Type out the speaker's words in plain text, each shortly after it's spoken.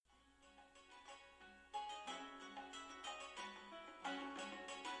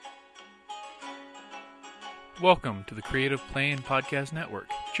Welcome to the Creative Play and Podcast Network.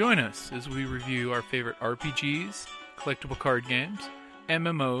 Join us as we review our favorite RPGs, collectible card games,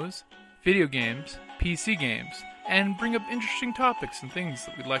 MMOs, video games, PC games, and bring up interesting topics and things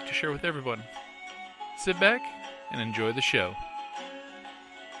that we'd like to share with everyone. Sit back and enjoy the show.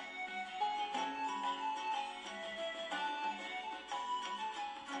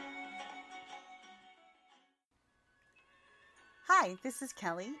 Hi, this is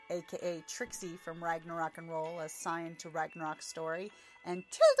Kelly, aka Trixie from Ragnarok and Roll, a Scion to Ragnarok story, and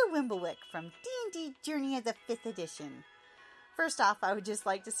Tilda Wimblewick from D&D Journey of the 5th Edition. First off, I would just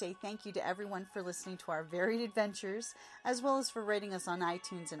like to say thank you to everyone for listening to our varied adventures, as well as for rating us on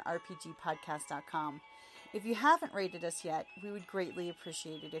iTunes and RPGpodcast.com. If you haven't rated us yet, we would greatly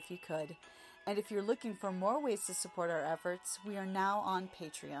appreciate it if you could. And if you're looking for more ways to support our efforts, we are now on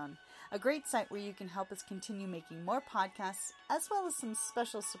Patreon, a great site where you can help us continue making more podcasts, as well as some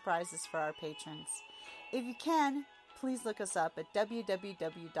special surprises for our patrons. If you can, please look us up at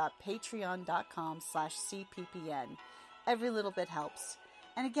www.patreon.com/cppn. Every little bit helps.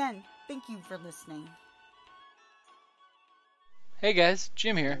 And again, thank you for listening. Hey guys,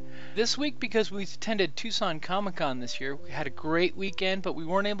 Jim here. This week, because we attended Tucson Comic Con this year, we had a great weekend, but we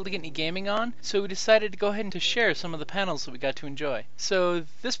weren't able to get any gaming on, so we decided to go ahead and to share some of the panels that we got to enjoy. So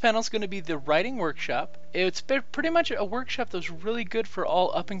this panel is going to be the writing workshop. It's pretty much a workshop that was really good for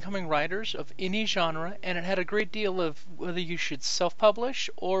all up-and-coming writers of any genre, and it had a great deal of whether you should self-publish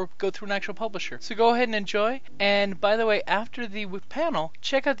or go through an actual publisher. So go ahead and enjoy. And by the way, after the panel,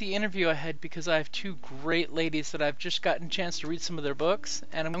 check out the interview I had, because I have two great ladies that I've just gotten a chance to read some of their books,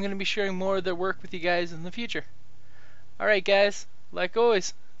 and I'm going to be sharing more of their work with you guys in the future. Alright guys, like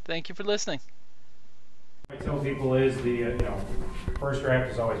always, thank you for listening. What I tell people is first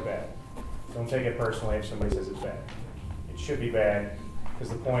draft is always bad. Don't take it personally if somebody says it's bad. It should be bad,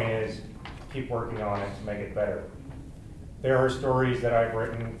 because the point is keep working on it to make it better. There are stories that I've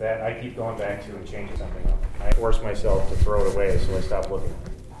written that I keep going back to and changing something up. I force myself to throw it away, so I stop looking.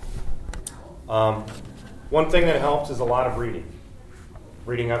 One thing that helps is a lot of reading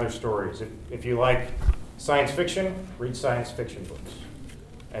other stories. If you like science fiction, read science fiction books,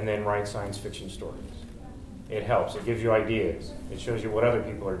 and then write science fiction stories. It helps. It gives you ideas. It shows you what other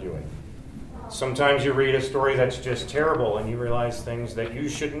people are doing. Sometimes you read a story that's just terrible, and you realize things that you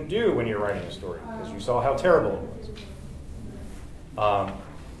shouldn't do when you're writing a story, because you saw how terrible it was.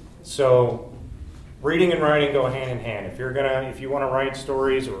 So reading and writing go hand in hand. If you want to write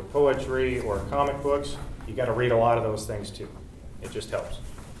stories or poetry or comic books, you got to read a lot of those things too. It just helps.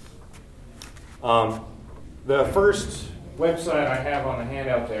 The first website I have on the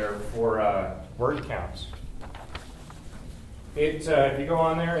handout there for word counts. If you go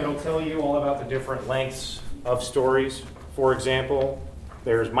on there, it'll tell you all about the different lengths of stories. For example,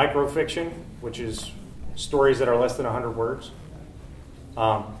 there's microfiction, which is stories that are less than 100 words.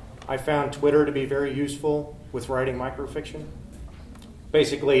 I found Twitter to be very useful with writing microfiction.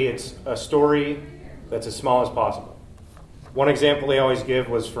 Basically, it's a story that's as small as possible. One example they always give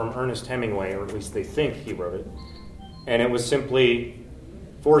was from Ernest Hemingway, or at least they think he wrote it. And it was simply,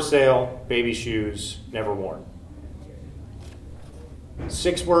 for sale, baby shoes, never worn.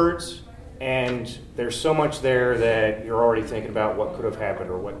 6 words, and there's so much there that you're already thinking about what could have happened,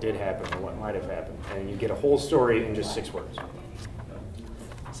 or what did happen, or what might have happened. And you get a whole story in just 6 words.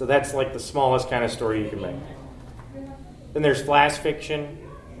 So that's like the smallest kind of story you can make. Then there's flash fiction.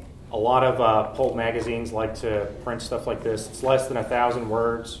 A lot of pulp magazines like to print stuff like this. It's less than 1,000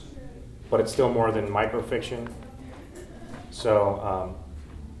 words, but it's still more than microfiction. So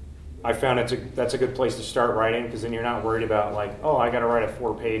I found that's a good place to start writing, because then you're not worried about I got to write a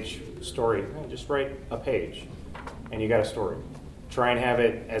 4-page story. No, just write a page, and you got a story. Try and have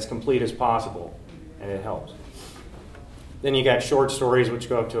it as complete as possible, and it helps. Then you got short stories, which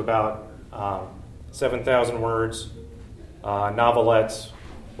go up to about 7,000 words. Novelettes,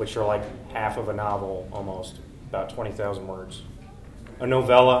 which are like half of a novel almost, about 20,000 words. A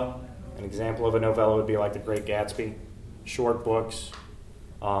novella, an example of a novella would be like The Great Gatsby. Short books,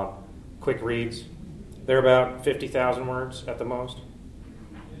 quick reads. They're about 50,000 words at the most.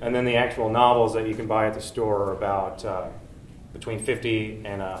 And then the actual novels that you can buy at the store are about between 50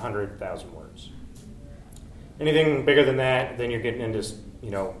 and 100,000 words. Anything bigger than that, then you're getting into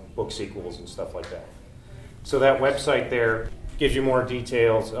book sequels and stuff like that. So that website there gives you more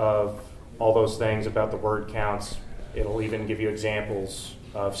details of all those things about the word counts. It'll even give you examples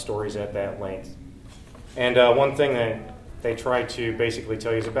of stories at that length. And one thing that they try to basically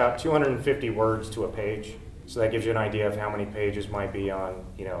tell you is about 250 words to a page. So that gives you an idea of how many pages might be on,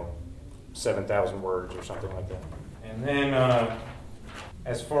 7,000 words or something like that. And then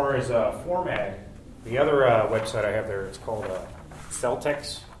as far as format, The other website I have there, it's called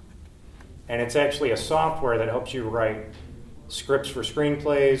Celtex, and it's actually a software that helps you write scripts for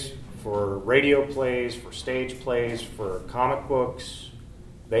screenplays, for radio plays, for stage plays, for comic books.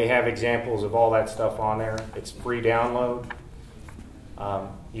 They have examples of all that stuff on there. It's free download.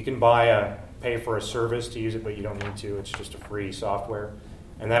 You can pay for a service to use it, but you don't need to. It's just a free software.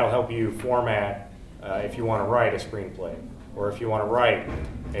 And that'll help you format if you want to write a screenplay or if you want to write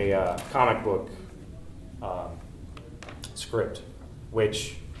a comic book script,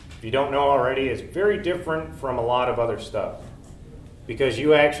 which, if you don't know already, is very different from a lot of other stuff. Because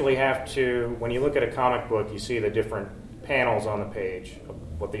you actually have to, when you look at a comic book, you see the different panels on the page of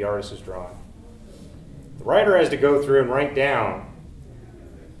what the artist has drawn. The writer has to go through and write down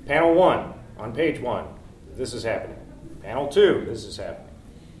panel 1 on page 1, this is happening. Panel 2, this is happening.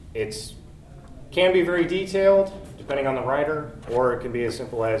 It can be very detailed, depending on the writer, or it can be as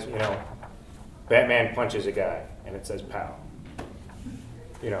simple as, Batman punches a guy, and it says pow.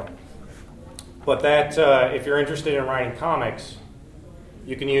 But that, if you're interested in writing comics,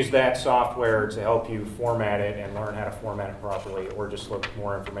 you can use that software to help you format it and learn how to format it properly, or just look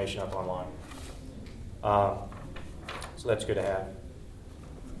more information up online. So that's good to have.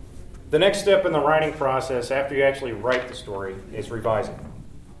 The next step in the writing process, after you actually write the story, is revising.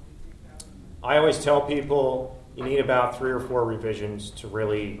 I always tell people you need about 3 or 4 revisions to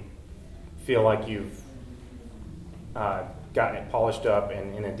really feel like you've gotten it polished up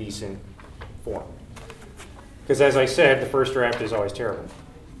and in a decent form. Because as I said, the first draft is always terrible.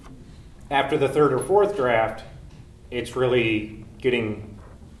 After the 3rd or 4th draft, it's really getting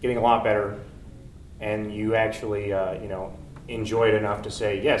a lot better, and you actually enjoy it enough to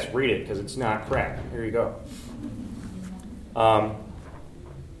say, yes, read it, because it's not crap. Here you go.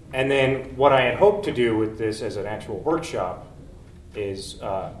 And then what I had hoped to do with this as an actual workshop is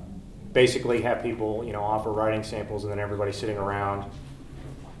basically have people, offer writing samples, and then everybody sitting around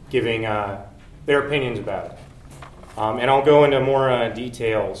giving their opinions about it. And I'll go into more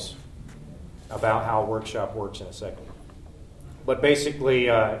details about how a workshop works in a second. But basically,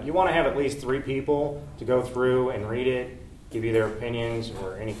 you want to have at least 3 people to go through and read it, give you their opinions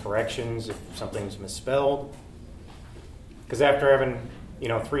or any corrections if something's misspelled. Because after having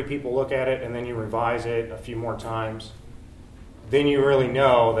 3 people look at it and then you revise it a few more times, then you really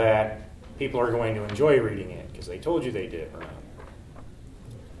know that people are going to enjoy reading it because they told you they did or not.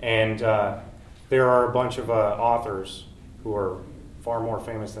 And there are a bunch of authors who are far more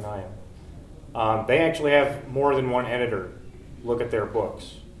famous than I am. They actually have more than one editor look at their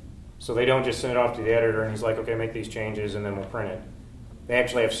books. So they don't just send it off to the editor and he's like, okay, make these changes and then we'll print it. They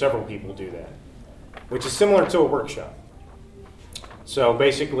actually have several people do that, which is similar to a workshop. So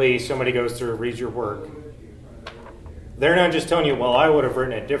basically, somebody goes through, reads your work. They're not just telling you, well, I would have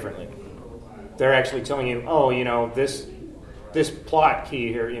written it differently. They're actually telling you, oh, this plot key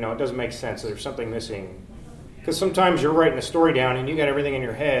here, it doesn't make sense. There's something missing. Because sometimes you're writing a story down and you got everything in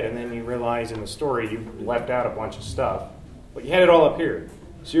your head, and then you realize in the story you left out a bunch of stuff. But you had it all up here.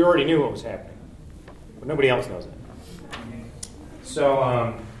 So you already knew what was happening. But nobody else knows it.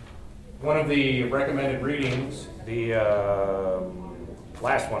 So one of the recommended readings, the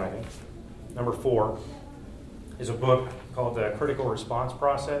last one, I think, number 4, is a book called The Critical Response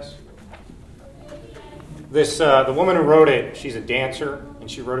Process. The woman who wrote it, she's a dancer,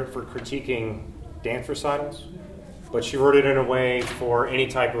 and she wrote it for critiquing dance recitals, but she wrote it in a way for any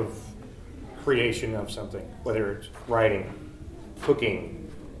type of creation of something, whether it's writing,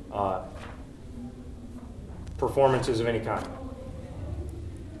 cooking, performances of any kind.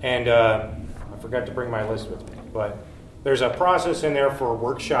 And I forgot to bring my list with me, but there's a process in there for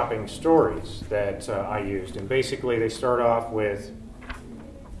workshopping stories that I used. And basically they start off with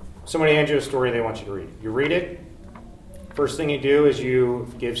somebody hands you a story they want you to read. You read it. First thing you do is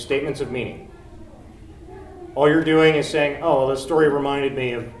you give statements of meaning. All you're doing is saying, oh, well, the story reminded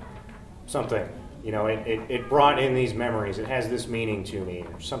me of something. It brought in these memories. It has this meaning to me,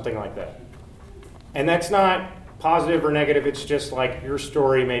 or something like that. And that's not positive or negative. It's just like, your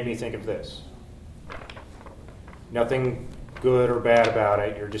story made me think of this. Nothing good or bad about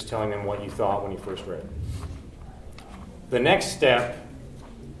it. You're just telling them what you thought when you first read it. The next step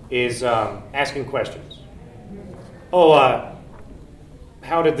is asking questions. Oh,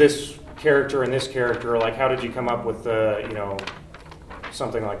 how did this character and this character, how did you come up with,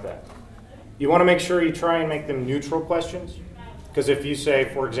 something like that? You want to make sure you try and make them neutral questions. Because if you say,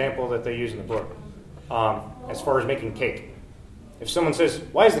 for example, that they use in the book, as far as making cake, if someone says,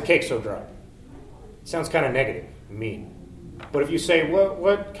 why is the cake so dry? It sounds kind of negative, mean. But if you say,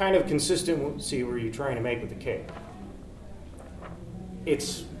 what kind of consistency were you trying to make with the cake?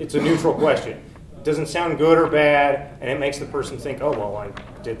 It's a neutral question. doesn't sound good or bad, and it makes the person think, oh, well, I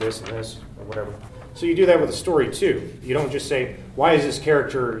did this and this, or whatever. So you do that with a story, too. You don't just say, why is this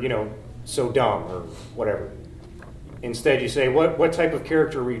character, so dumb, or whatever. Instead, you say, what type of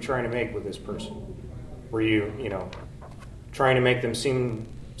character were you trying to make with this person? Were you, trying to make them seem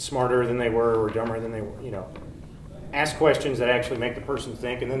smarter than they were or dumber than they were, Ask questions that actually make the person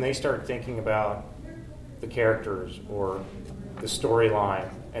think, and then they start thinking about the characters or the storyline,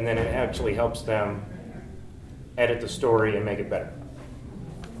 and then it actually helps them edit the story and make it better.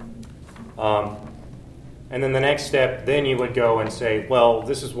 And then the next step, then you would go and say, well,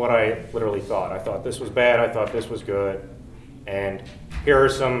 this is what I literally thought. I thought this was bad, I thought this was good, and here are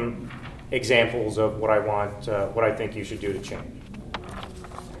some examples of what I think you should do to change.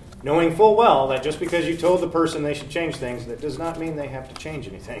 Knowing full well that just because you told the person they should change things, that does not mean they have to change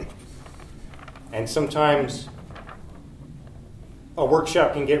anything. And sometimes a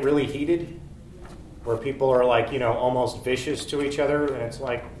workshop can get really heated, where people are like, almost vicious to each other, and it's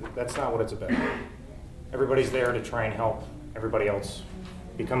like, that's not what it's about. Everybody's there to try and help everybody else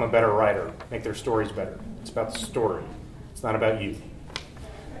become a better writer, make their stories better. It's about the story. It's not about you.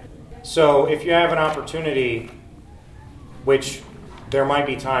 So if you have an opportunity, which there might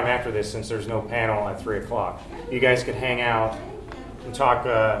be time after this since there's no panel at 3 o'clock, you guys could hang out and talk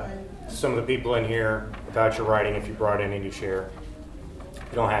to some of the people in here about your writing if you brought any to share.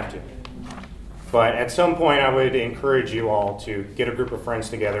 You don't have to. But at some point, I would encourage you all to get a group of friends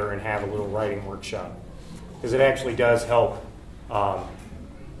together and have a little writing workshop, because it actually does help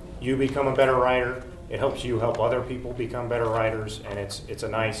you become a better writer. It helps you help other people become better writers, and it's a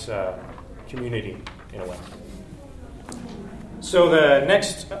nice community in a way. So the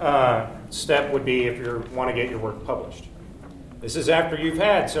next step would be if you want to get your work published. This is after you've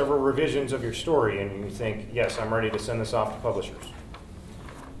had several revisions of your story and you think, yes, I'm ready to send this off to publishers.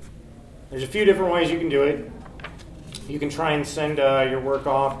 There's a few different ways you can do it. You can try and send your work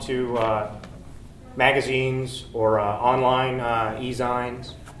off to magazines or online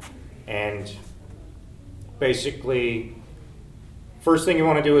e-zines. And basically, first thing you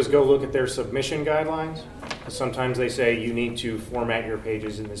want to do is go look at their submission guidelines. Sometimes they say you need to format your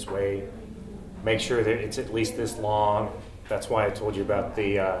pages in this way. Make sure that it's at least this long. That's why I told you about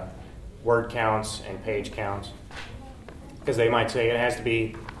the word counts and page counts. Because they might say it has to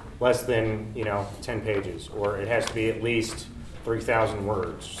be less than 10 pages, or it has to be at least 3,000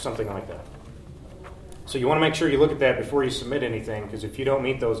 words, something like that. So you want to make sure you look at that before you submit anything, because if you don't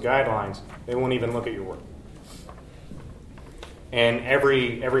meet those guidelines, they won't even look at your work. And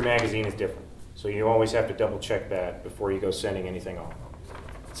every magazine is different, so you always have to double check that before you go sending anything off.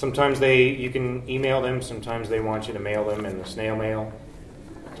 Sometimes you can email them, sometimes they want you to mail them in the snail mail.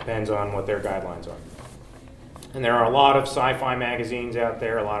 Depends on what their guidelines are. And there are a lot of sci-fi magazines out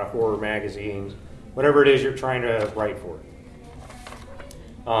there, a lot of horror magazines, whatever it is you're trying to write for.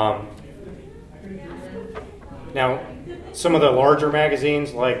 Now, some of the larger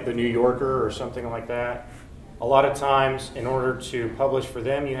magazines, like the New Yorker or something like that, a lot of times, in order to publish for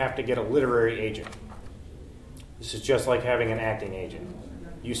them, you have to get a literary agent. This is just like having an acting agent.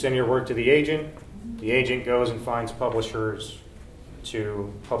 You send your work to the agent goes and finds publishers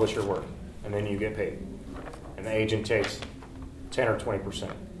to publish your work, and then you get paid. And the agent takes 10 or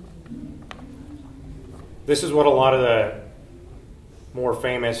 20%. This is what a lot of the more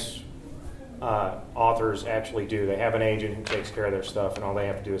famous authors actually do. They have an agent who takes care of their stuff, and all they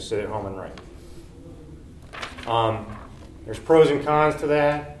have to do is sit at home and write. There's pros and cons to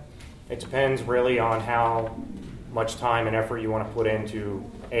that. It depends really on how much time and effort you want to put into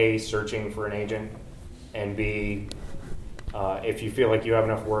A, searching for an agent, and B, if you feel like you have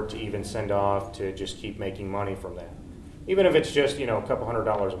enough work to even send off to just keep making money from that. Even if it's just, a couple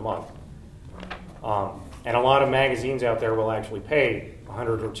 $100 a month. And a lot of magazines out there will actually pay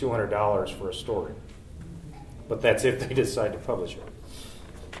 $100 or $200 for a story. But that's if they decide to publish it.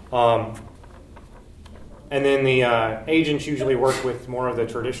 And then the agents usually work with more of the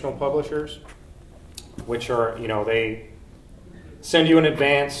traditional publishers, which are, they send you an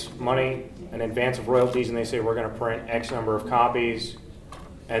advance money, an advance of royalties, and they say we're going to print X number of copies.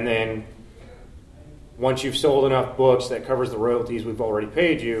 And then once you've sold enough books that covers the royalties we've already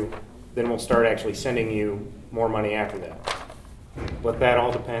paid you, then we'll start actually sending you more money after that. But that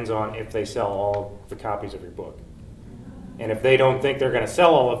all depends on if they sell all the copies of your book. And if they don't think they're going to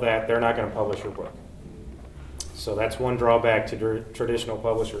sell all of that, they're not going to publish your book. So that's one drawback to traditional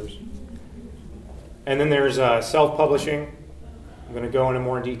publishers. And then there's self-publishing. I'm going to go into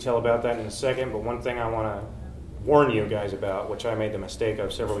more detail about that in a second, but one thing I want to warn you guys about, which I made the mistake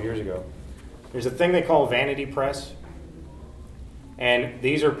of several years ago, there's a thing they call vanity press. And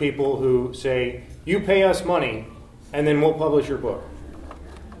these are people who say, You pay us money, and then we'll publish your book.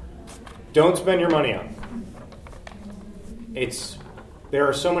 Don't spend your money on it. There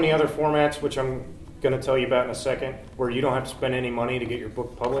are so many other formats, which I'm going to tell you about in a second, where you don't have to spend any money to get your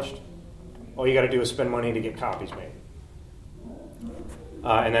book published. All you got to do is spend money to get copies made.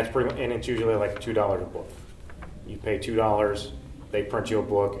 And it's usually like $2 a book. You pay $2, they print you a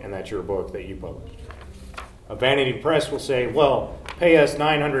book, and that's your book that you published. A vanity press will say, well, pay us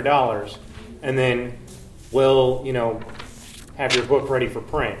 $900, and then we'll, have your book ready for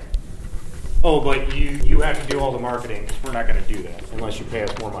print. Oh, but you have to do all the marketing, because we're not going to do that unless you pay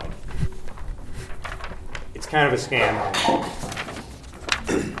us more money. It's kind of a scam.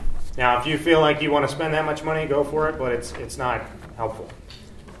 Now, if you feel like you want to spend that much money, go for it, but it's not helpful.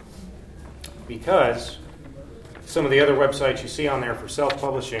 Because some of the other websites you see on there for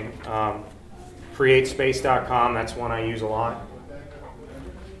self-publishing, CreateSpace.com, that's one I use a lot.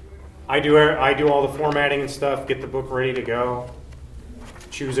 I do all the formatting and stuff, get the book ready to go,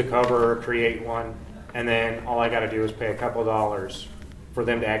 choose a cover, create one, and then all I got to do is pay a couple of dollars for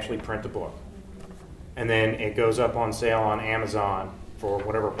them to actually print the book. And then it goes up on sale on Amazon for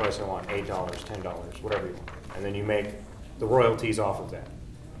whatever price I want, $8, $10, whatever you want. And then you make the royalties off of that.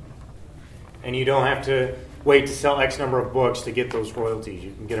 And you don't have to wait to sell X number of books to get those royalties.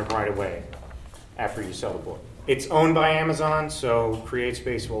 You can get them right away after you sell the book. It's owned by Amazon, so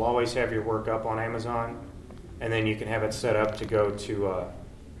CreateSpace will always have your work up on Amazon. And then you can have it set up to go to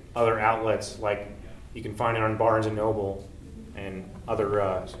other outlets, like you can find it on Barnes & Noble and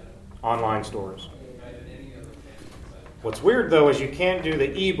other online stores. What's weird, though, is you can't do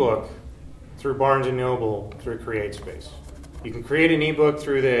the ebook through Barnes & Noble through CreateSpace. You can create an ebook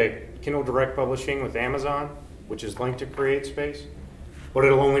through the Kindle Direct Publishing with Amazon, which is linked to CreateSpace, but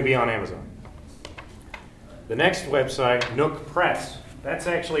it'll only be on Amazon. The next website, Nook Press, that's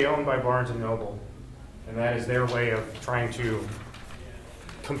actually owned by Barnes & Noble, and that is their way of trying to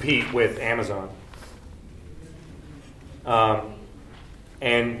compete with Amazon.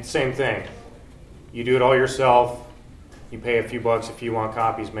 And same thing. You do it all yourself. You pay a few bucks if you want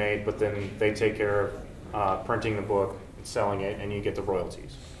copies made, but then they take care of printing the book and selling it, and you get the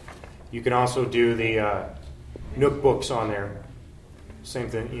royalties. You can also do the Nook books on there. Same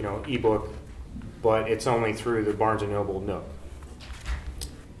thing, ebook, but it's only through the Barnes & Noble Nook.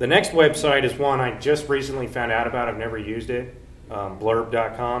 The next website is one I just recently found out about. I've never used it,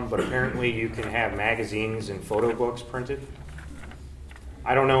 blurb.com, but apparently you can have magazines and photo books printed.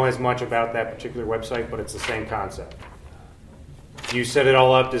 I don't know as much about that particular website, but it's the same concept. You set it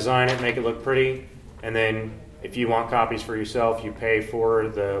all up, design it, make it look pretty, and then if you want copies for yourself, you pay for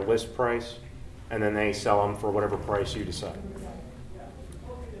the list price, and then they sell them for whatever price you decide.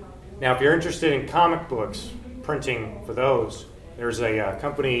 Now, if you're interested in comic books, printing for those, there's a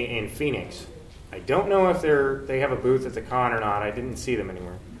company in Phoenix. I don't know if they have a booth at the con or not. I didn't see them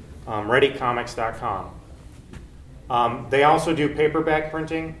anywhere. ReadyComics.com. They also do paperback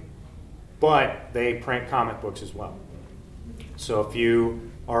printing, but they print comic books as well. So if you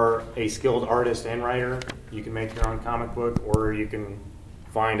are a skilled artist and writer, you can make your own comic book, or you can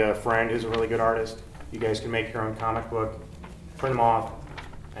find a friend who's a really good artist. You guys can make your own comic book, print them off,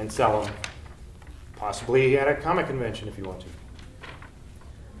 and sell them, possibly at a comic convention if you want to.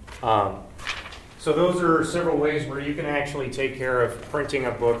 So those are several ways where you can actually take care of printing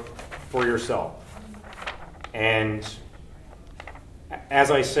a book for yourself. And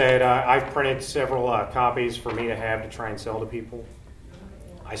as I said, I've printed several copies for me to have to try and sell to people.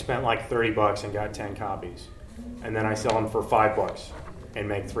 I spent like $30 and got 10 copies. And then I sell them for $5 and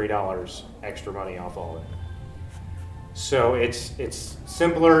make $3 extra money off all of it. So it's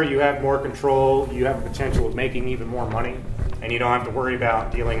simpler, you have more control, you have the potential of making even more money, and you don't have to worry about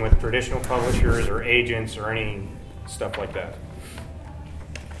dealing with traditional publishers or agents or any stuff like that.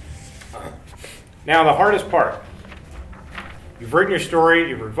 Now the hardest part. You've written your story,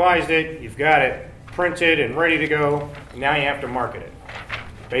 you've revised it, you've got it printed and ready to go, and now you have to market it.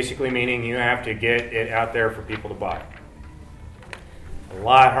 Basically meaning you have to get it out there for people to buy. A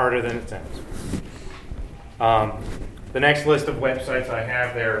lot harder than it sounds. The next list of websites I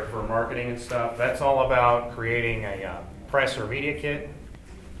have there for marketing and stuff, that's all about creating a press or media kit.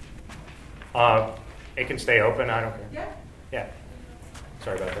 It can stay open, I don't care. Yeah.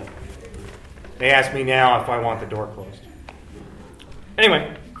 Sorry about that. They ask me now if I want the door closed.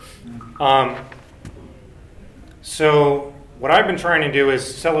 Anyway, so what I've been trying to do is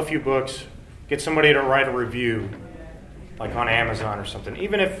sell a few books, get somebody to write a review, like on Amazon or something.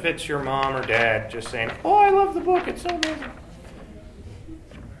 Even if it's your mom or dad just saying, "Oh, I love the book, it's so amazing."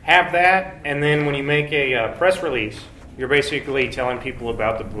 Have that, and then when you make a press release, you're basically telling people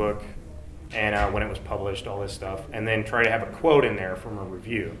about the book and when it was published, all this stuff, and then try to have a quote in there from a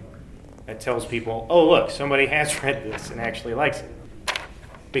review that tells people, oh, look, somebody has read this and actually likes it.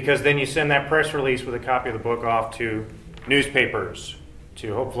 Because then you send that press release with a copy of the book off to newspapers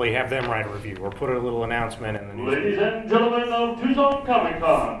to hopefully have them write a review or put a little announcement in the newspaper. Ladies and gentlemen of Tucson Comic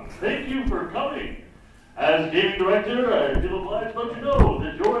Con, thank you for coming. As gaming director, I feel obliged to let you know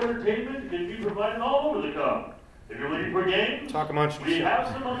that your entertainment can be provided all over the con. If you're looking for games, Talk amongst we have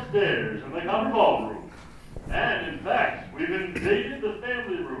some upstairs in the common ballroom. And in fact, we've invaded the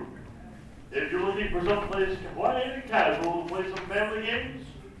family room. If you're looking for someplace quiet and casual to play some family games,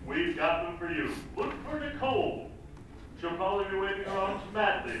 we've got them for you. Look for Nicole. She'll probably be waving her arms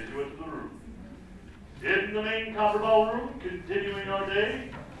madly as you enter the room. In the main copper ballroom, continuing our day,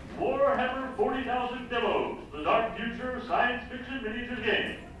 Warhammer 40,000 Demos, the Dark Future science fiction miniature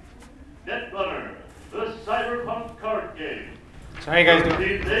game. Netrunner, the cyberpunk card game. So how you guys doing?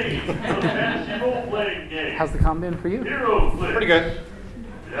 13 Days, the fantasy role-playing game. How's the con been for you? Hero Flip. Pretty good.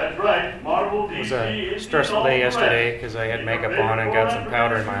 That's right, Marvel It was DC a stressful day yesterday because I had makeup on and got some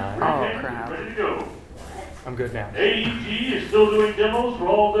powder in my eye. Oh, crap. Ready to go. I'm good now. AEG is still doing demos for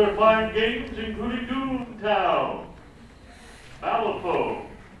all their fine games, including Doomtown, Malifaux,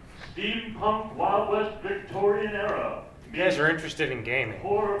 Steampunk Wild West Victorian Era. You guys are interested in gaming.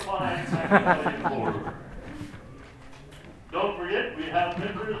 Horrifying magnetic horror. Don't forget, we have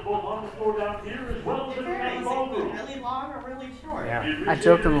vendors both on the floor down here as well as in the common ballroom. Really long or really short? Yeah. I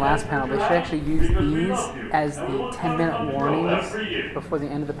joked in the last panel, they should actually use these as the 10-minute warnings before the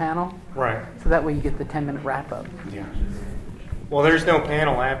end of the panel. Right. So that way you get the 10-minute wrap-up. Yeah. Well, there's no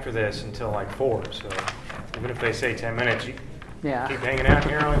panel after this until like 4, so even if they say 10 minutes, you Yeah. keep hanging out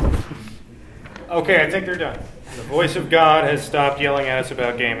here. Okay, I think they're done. The voice of God has stopped yelling at us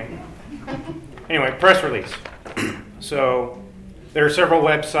about gaming. Anyway, press release. So there are several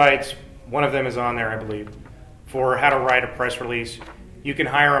websites. One of them is on there, I believe, for how to write a press release. You can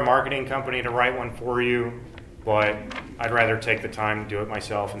hire a marketing company to write one for you, but I'd rather take the time to do it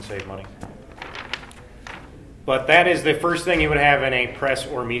myself and save money. But that is the first thing you would have in a press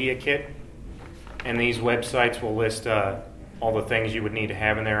or media kit. And these websites will list all the things you would need to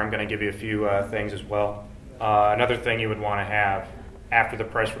have in there. I'm going to give you a few things as well. Another thing you would want to have after the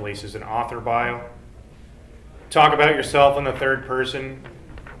press release is an author bio. Talk about yourself in the third person.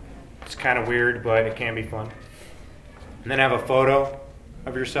 It's kind of weird, but it can be fun. And then have a photo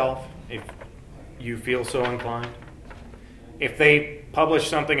of yourself if you feel so inclined. If they publish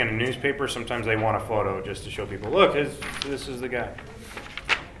something in a newspaper, sometimes they want a photo just to show people, look, this is the guy.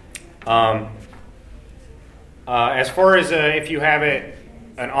 As far as if you have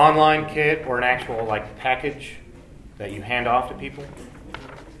an online kit or an actual like package that you hand off to people,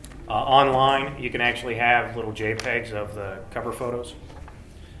 online you can actually have little JPEGs of the cover photos,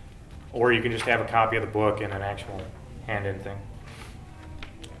 or you can just have a copy of the book and an actual hand-in thing.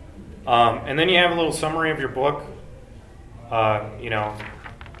 And then you have a little summary of your book,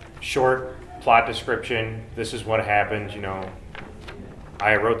 short plot description. This is what happened.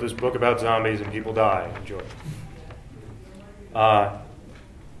 I wrote this book about zombies and people die. Enjoy.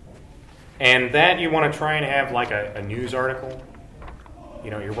 And that you want to try and have like a news article.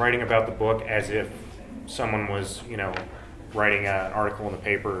 You're writing about the book as if someone was, writing an article in the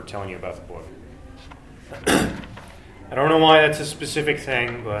paper or telling you about the book. I don't know why that's a specific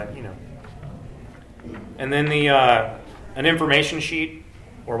thing, but, And then an information sheet,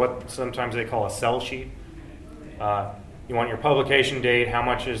 or what sometimes they call a sell sheet. You want your publication date, how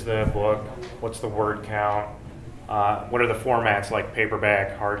much is the book, what's the word count, what are the formats like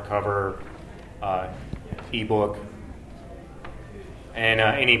paperback, hardcover, ebook, and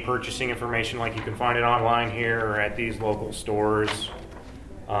any purchasing information, like you can find it online here or at these local stores.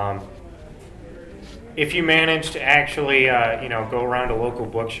 If you manage to actually, go around to local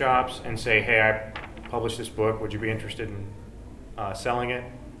bookshops and say, hey, I published this book, would you be interested in selling it?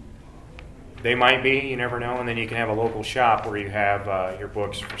 They might be, you never know, and then you can have a local shop where you have your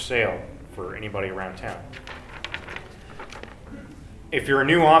books for sale for anybody around town. If you're a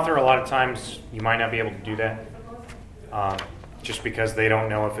new author, a lot of times you might not be able to do that. Just because they don't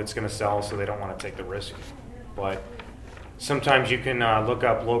know if it's going to sell, so they don't want to take the risk. But sometimes you can look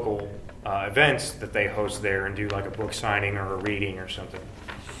up local events that they host there and do like a book signing or a reading or something.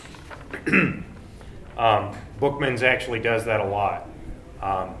 Bookman's actually does that a lot.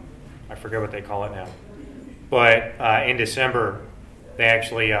 I forget what they call it now. But in December, they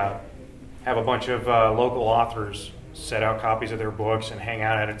actually have a bunch of local authors set out copies of their books and hang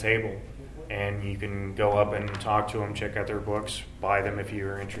out at a table. And you can go up and talk to them, check out their books, buy them if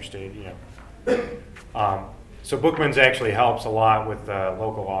you're interested. So Bookman's actually helps a lot with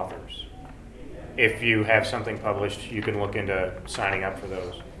local authors. if you have something published, you can look into signing up for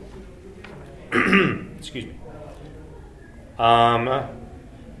those. Excuse me.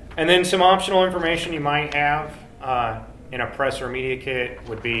 And then some optional information you might have in a press or media kit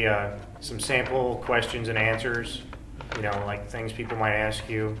would be some sample questions and answers, like things people might ask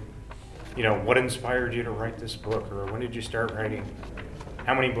you. What inspired you to write this book, or when did you start writing?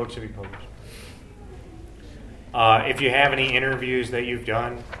 How many books have you published? If you have any interviews that you've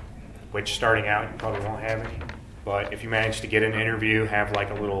done, which starting out you probably won't have any, but if you manage to get an interview, have like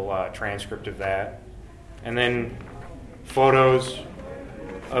a little transcript of that. And then photos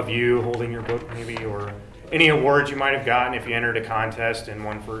of you holding your book maybe, or any awards you might have gotten if you entered a contest and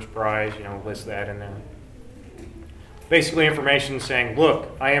won first prize, list that in there. Basically information saying,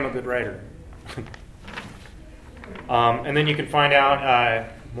 look, I am a good writer. And then you can find out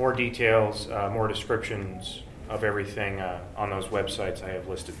more details, more descriptions of everything on those websites I have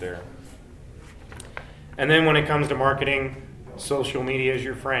listed there. And then when it comes to marketing, social media is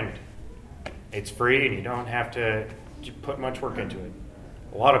your friend. It's free and you don't have to put much work into it.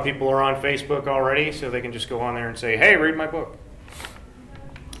 A lot of people are on Facebook already, so they can just go on there and say, hey, read my book.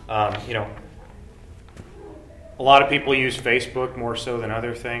 A lot of people use Facebook more so than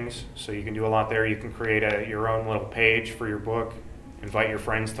other things, so you can do a lot there. You can create your own little page for your book, invite your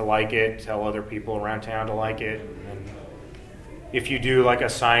friends to like it, tell other people around town to like it. And if you do like a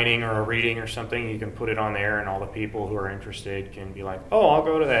signing or a reading or something, you can put it on there, and all the people who are interested can be like, oh, I'll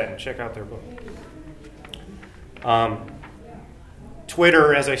go to that and check out their book.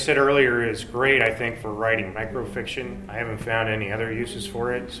 Twitter, as I said earlier, is great, I think, for writing microfiction. I haven't found any other uses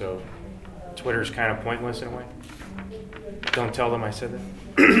for it, so Twitter's kind of pointless in a way. Don't tell them I said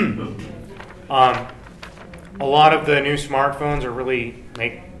that. A lot of the new smartphones are really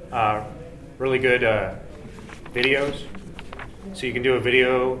good videos. So you can do a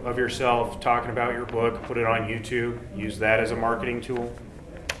video of yourself talking about your book, put it on YouTube, use that as a marketing tool.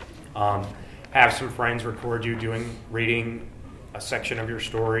 Have some friends record you reading a section of your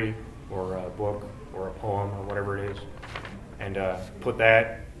story or a book or a poem or whatever it is, and put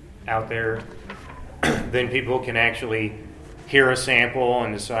that out there. Then people can actually hear a sample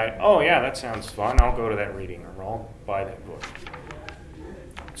and decide, oh yeah, that sounds fun, I'll go to that reading, or I'll buy that book.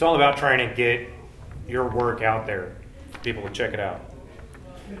 It's all about trying to get your work out there for people to check it out.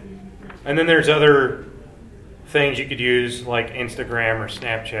 And then there's other things you could use like Instagram or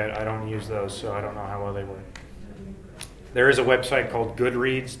Snapchat. I don't use those, so I don't know how well they work. There is a website called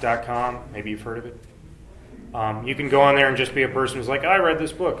Goodreads.com. Maybe you've heard of it. You can go on there and just be a person who's like, I read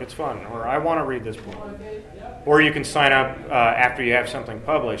this book, it's fun, or I want to read this book. Or you can sign up after you have something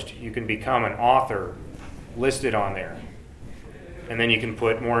published. You can become an author listed on there. And then you can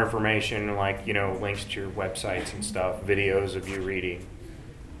put more information like, links to your websites and stuff, videos of you reading.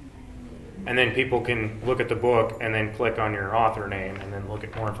 And then people can look at the book and then click on your author name and then look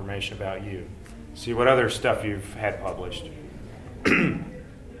at more information about you. See what other stuff you've had published. And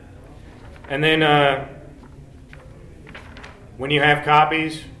then when you have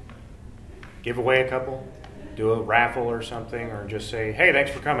copies, give away a couple. Do a raffle or something, or just say, hey,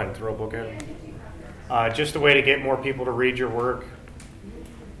 thanks for coming, throw a book out. Just a way to get more people to read your work.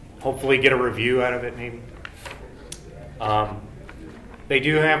 Hopefully get a review out of it, maybe. They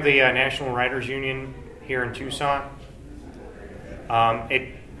do have the National Writers Union here in Tucson.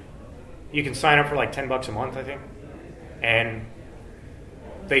 You can sign up for like $10 a month, I think. And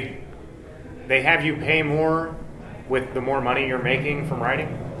they have you pay more with the more money you're making from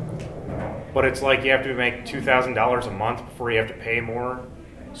writing. But it's like you have to make $2,000 a month before you have to pay more.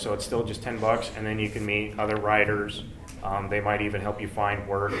 So it's still just $10, and then you can meet other writers. They might even help you find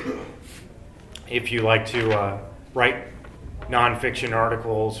work. If you like to write nonfiction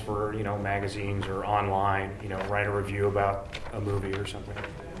articles for magazines or online, write a review about a movie or something.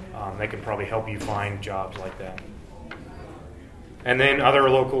 They can probably help you find jobs like that. And then other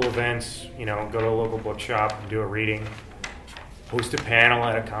local events, go to a local bookshop and do a reading, host a panel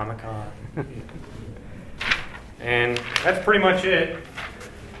at a Comic-Con. And that's pretty much it.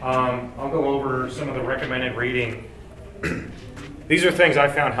 I'll go over some of the recommended reading. These are things I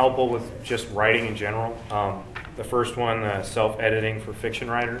found helpful with just writing in general. The first one, self-editing for fiction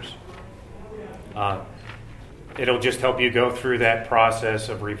writers. It'll just help you go through that process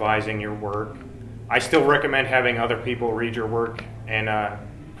of revising your work. I still recommend having other people read your work and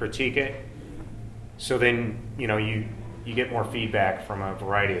critique it. So then, you get more feedback from a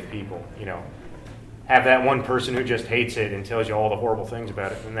variety of people. Have that one person who just hates it and tells you all the horrible things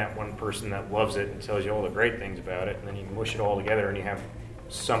about it, and that one person that loves it and tells you all the great things about it, and then you mush it all together and you have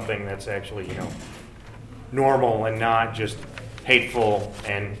something that's actually, normal and not just hateful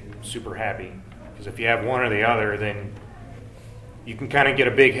and super happy. Because if you have one or the other, then you can kind of get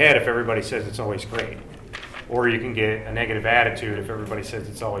a big head if everybody says it's always great. Or you can get a negative attitude if everybody says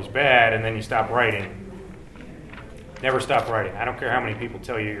it's always bad, and then you stop writing. Never stop writing. I don't care how many people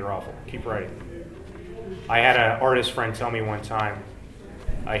tell you you're awful. Keep writing. I had an artist friend tell me one time,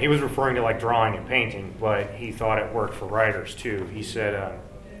 he was referring to like drawing and painting, but he thought it worked for writers too. He said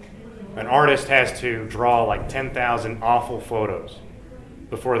an artist has to draw like 10,000 awful photos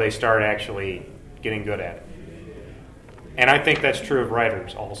before they start actually getting good at it. And I think that's true of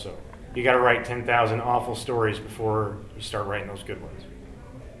writers also. You got to write 10,000 awful stories before you start writing those good ones.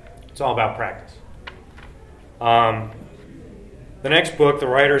 It's all about practice. The next book, The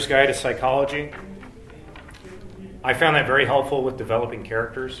Writer's Guide to Psychology, I found that very helpful with developing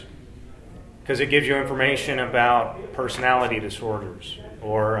characters because it gives you information about personality disorders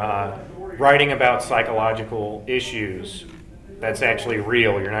or writing about psychological issues that's actually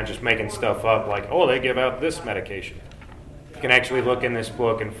real. You're not just making stuff up like, oh, they give out this medication. You can actually look in this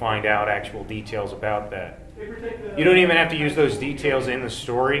book and find out actual details about that. You don't even have to use those details in the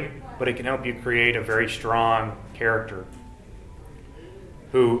story, but it can help you create a very strong character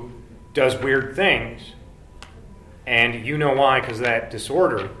who does weird things, and you know why, because of that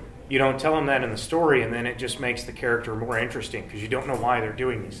disorder. You don't tell them that in the story, and then it just makes the character more interesting because you don't know why they're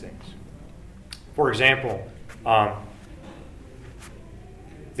doing these things. For example,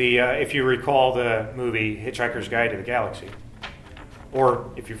 if you recall the movie Hitchhiker's Guide to the Galaxy,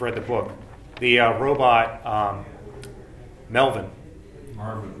 or if you've read the book, the robot Melvin.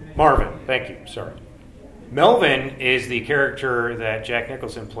 Marvin, thank you, sorry. Melvin is the character that Jack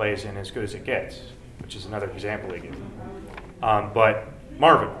Nicholson plays in As Good as It Gets, which is another example he gives. But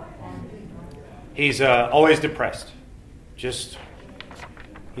Marvin, he's always depressed. He's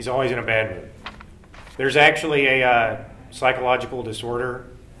always in a bad mood. There's actually a psychological disorder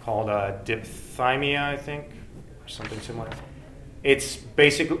called dipsthymia, I think, or something similar. It's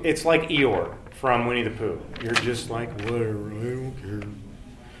like Eeyore from Winnie the Pooh. You're just like, whatever, I don't care.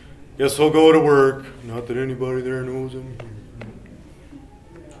 Guess I'll go to work. Not that anybody there knows I'm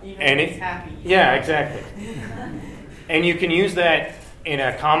here. Even if he's happy. Yeah, exactly. And you can use that in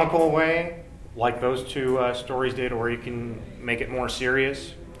a comical way, like those two stories did, or you can make it more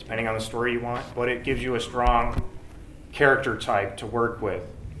serious, depending on the story you want. But it gives you a strong character type to work with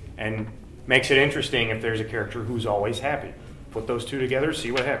and makes it interesting if there's a character who's always happy. Put those two together,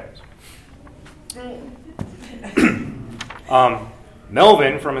 see what happens.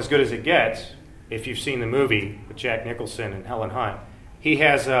 Melvin, from As Good as It Gets, if you've seen the movie with Jack Nicholson and Helen Hunt, he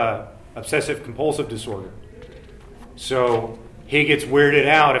has obsessive-compulsive disorder. So he gets weirded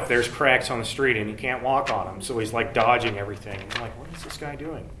out if there's cracks on the street and he can't walk on them. So he's like dodging everything. I'm like, what is this guy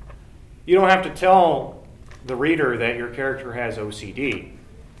doing? You don't have to tell the reader that your character has OCD.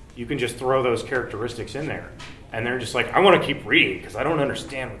 You can just throw those characteristics in there. And they're just like, I want to keep reading because I don't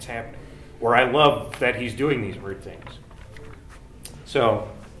understand what's happening. Or I love that he's doing these weird things. So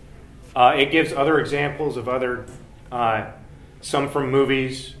it gives other examples of other, some from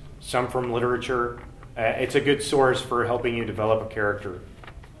movies, some from literature. It's a good source for helping you develop a character.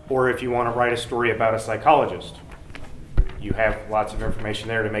 Or if you want to write a story about a psychologist, you have lots of information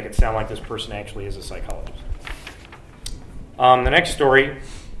there to make it sound like this person actually is a psychologist. The next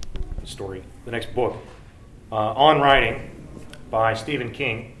book, On Writing by Stephen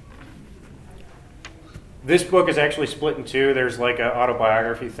King. This book is actually split in two. There's like an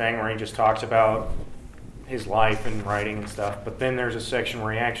autobiography thing where he just talks about his life and writing and stuff. But then there's a section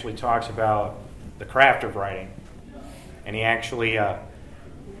where he actually talks about the craft of writing. And he actually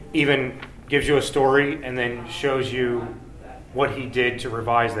even gives you a story and then shows you what he did to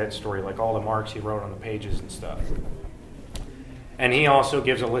revise that story, like all the marks he wrote on the pages and stuff. And he also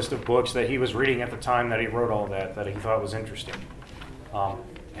gives a list of books that he was reading at the time that he wrote all that he thought was interesting.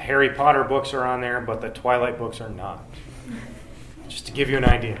 Harry Potter books are on there, but the Twilight books are not. Just to give you an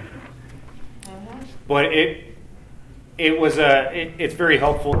idea. But it's very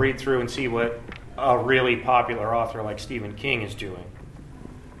helpful to read through and see what a really popular author like Stephen King is doing.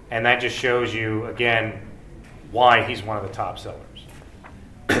 And that just shows you, again, why he's one of the top sellers.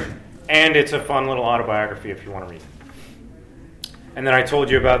 And it's a fun little autobiography if you want to read it. And then I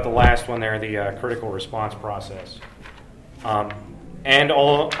told you about the last one there, the critical response process. I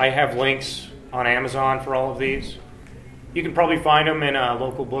have links on Amazon for all of these. You can probably find them in a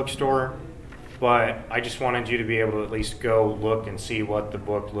local bookstore, but I just wanted you to be able to at least go look and see what the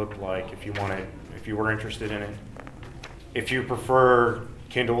book looked like if you were interested in it. If you prefer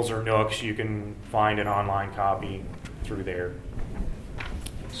Kindles or Nooks, you can find an online copy through there.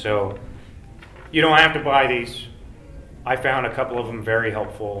 So you don't have to buy these. I found a couple of them very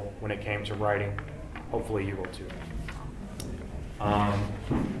helpful when it came to writing. hopefully you will too.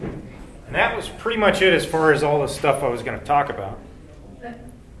 And that was pretty much it as far as all the stuff I was going to talk about,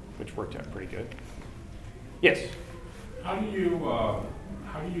 which worked out pretty good. Yes? How do you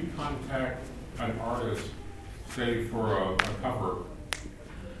contact an artist, say for a cover?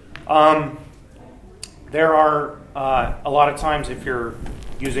 There are a lot of times if you're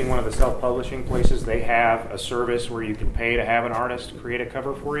using one of the self-publishing places, they have a service where you can pay to have an artist create a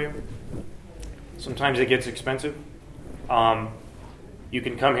cover for you. Sometimes it gets expensive. You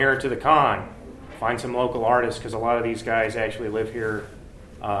can come here to the con, find some local artists, because a lot of these guys actually live here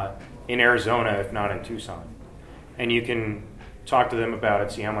in Arizona, if not in Tucson. And you can talk to them about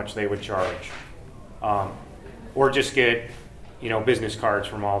it, see how much they would charge. Or just get, business cards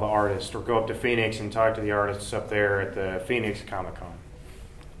from all the artists, or go up to Phoenix and talk to the artists up there at the Phoenix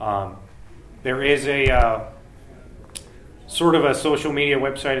Comic-Con. There is a sort of a social media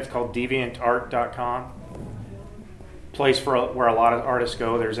website. It's called DeviantArt.com. Place where a lot of artists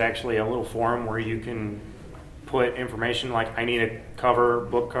go. There's actually a little forum where you can put information like, I need a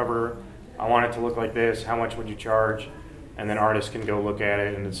book cover, I want it to look like this, how much would you charge? And then artists can go look at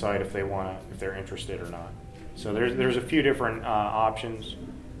it and decide if they're interested or not. So there's a few different options.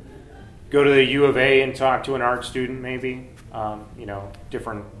 Go to the U of A and talk to an art student maybe.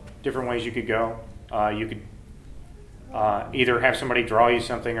 Different ways you could go. You could either have somebody draw you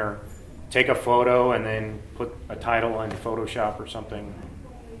something or take a photo and then put a title in Photoshop or something.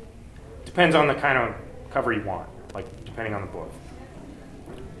 Depends on the kind of cover you want, like depending on the book.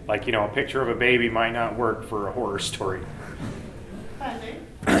 Like, a picture of a baby might not work for a horror story.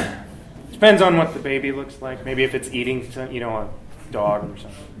 Depends on what the baby looks like. Maybe if it's eating, a dog or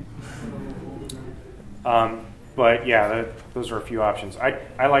something. But yeah, those are a few options.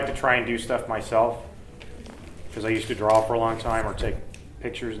 I like to try and do stuff myself because I used to draw for a long time or take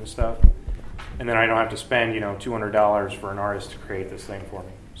pictures and stuff. And then I don't have to spend, $200 for an artist to create this thing for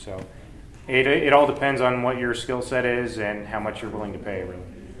me. So it all depends on what your skill set is and how much you're willing to pay, really.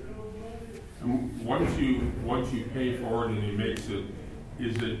 And once you pay for it and he makes it,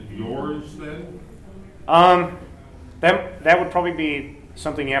 is it yours then? That would probably be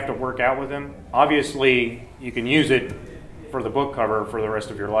something you have to work out with him. Obviously, you can use it for the book cover for the rest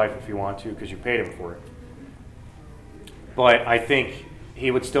of your life if you want to, because you paid him for it. But I think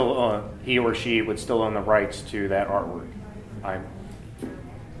he or she would still own the rights to that artwork.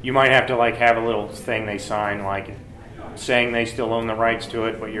 You might have to have a little thing they sign, saying they still own the rights to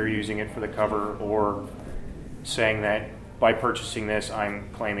it, but you're using it for the cover, or saying that by purchasing this, I'm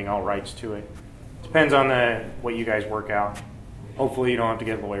claiming all rights to it. Depends on what you guys work out. Hopefully, you don't have to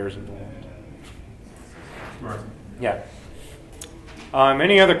get lawyers involved. Right. Yeah.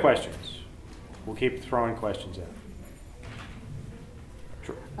 Any other questions? We'll keep throwing questions in.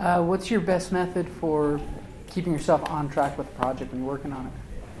 Sure. What's your best method for keeping yourself on track with the project when you're working on it?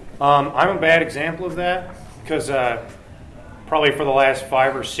 I'm a bad example of that because probably for the last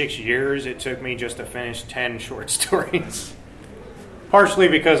 5 or 6 years, it took me just to finish 10 short stories. Partially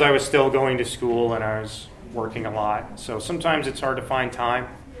because I was still going to school and I was working a lot. So sometimes it's hard to find time.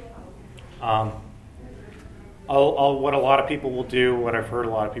 What a lot of people will do, what I've heard a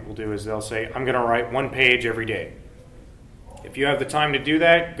lot of people do, is they'll say, I'm going to write 1 page every day. If you have the time to do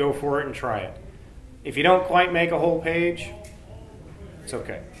that, go for it and try it. If you don't quite make a whole page, it's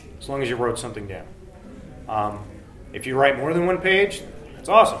okay, as long as you wrote something down. If you write more than 1 page, it's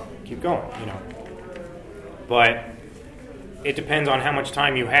awesome. Keep going, But it depends on how much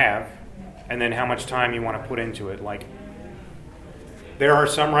time you have and then how much time you want to put into it. There are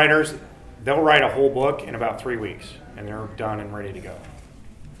some writers, they'll write a whole book in about 3 weeks and they're done and ready to go.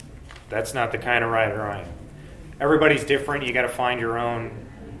 That's not the kind of writer I am. Everybody's different. You got to find your own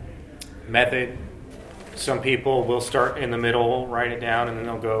method. Some people will start in the middle, write it down, and then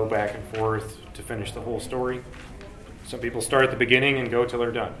they'll go back and forth to finish the whole story. Some people start at the beginning and go till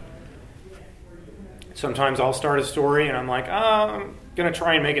they're done. Sometimes I'll start a story and I'm like, I'm going to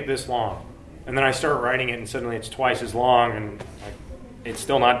try and make it this long. And then I start writing it and suddenly it's twice as long and it's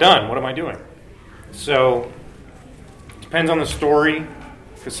still not done. What am I doing? So it depends on the story,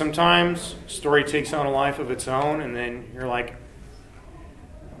 because sometimes story takes on a life of its own and then you're like,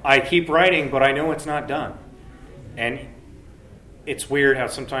 I keep writing, but I know it's not done. And it's weird how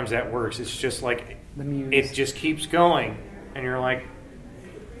sometimes that works. It's just like, it just keeps going. And you're like,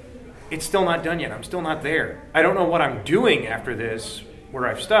 it's still not done yet. I'm still not there. I don't know what I'm doing after this, where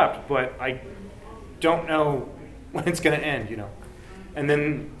I've stopped, but I don't know when it's going to end, And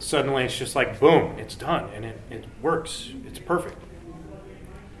then suddenly it's just like, boom, it's done. And it works. It's perfect.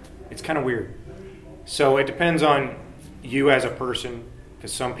 It's kind of weird. So it depends on you as a person.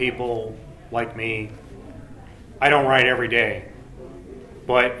 Because some people like me, I don't write every day.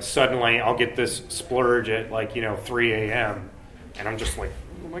 But suddenly I'll get this splurge at 3 a.m. and I'm just like,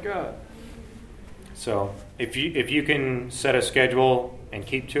 oh my God. So if you can set a schedule and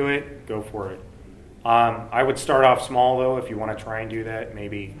keep to it, go for it. I would start off small though if you want to try and do that.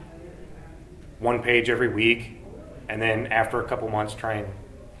 Maybe 1 page every week, and then after a couple months try and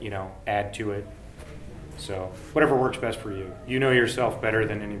add to it. So whatever works best for you. You know yourself better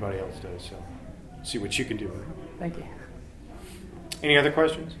than anybody else does. So see what you can do. Thank you. Any other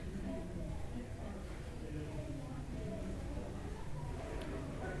questions?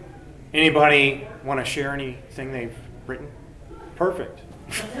 Anybody want to share anything they've written? Perfect.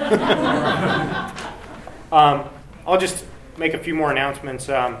 I'll just make a few more announcements.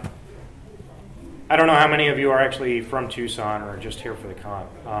 I don't know how many of you are actually from Tucson or just here for the con.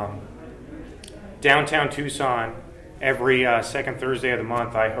 Downtown Tucson, every second Thursday of the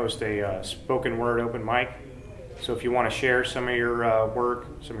month, I host a spoken word open mic. So if you want to share some of your work,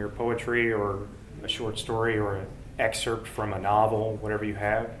 some of your poetry, or a short story, or an excerpt from a novel, whatever you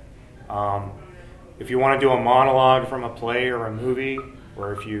have. If you want to do a monologue from a play or a movie,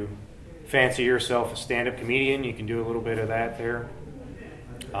 or if you fancy yourself a stand-up comedian, you can do a little bit of that there.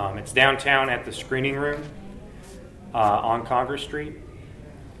 It's downtown at the Screening Room on Congress Street.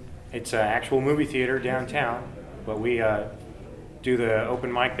 It's an actual movie theater downtown, but we do the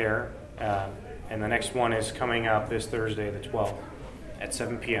open mic there. And the next one is coming up this Thursday, the 12th, at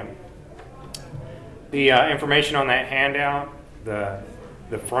 7 p.m. The information on that handout, the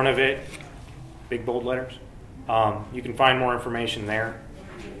front of it, big bold letters, you can find more information there.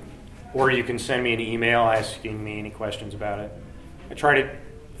 Or you can send me an email asking me any questions about it. I try to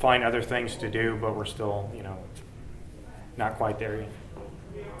find other things to do, but we're still, not quite there yet.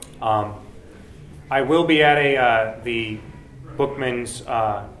 I will be at the Bookman's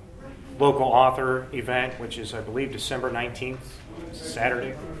local author event, which is, I believe, December 19th,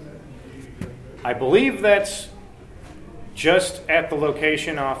 Saturday. I believe that's just at the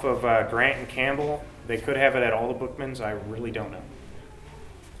location off of Grant and Campbell. They could have it at all the Bookmans. I really don't know.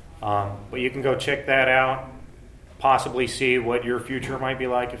 But you can go check that out, possibly see what your future might be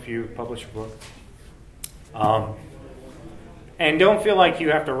like if you publish a book. And don't feel like you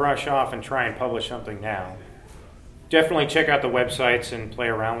have to rush off and try and publish something now. Definitely check out the websites and play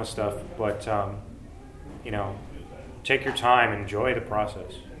around with stuff, but take your time, enjoy the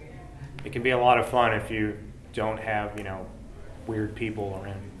process. It can be a lot of fun if you don't have, weird people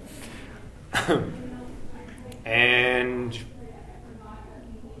around. And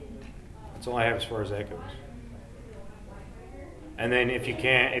that's all I have as far as that goes. And then if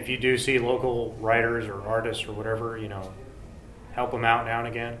you do see local writers or artists or whatever, help them out now and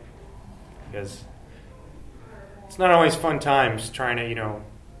again, because it's not always fun times trying to,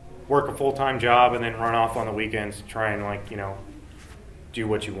 work a full-time job and then run off on the weekends to try and, do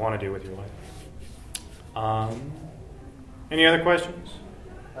what you want to do with your life. Any other questions?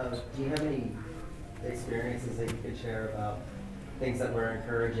 Do you have any experiences that you could share about things that were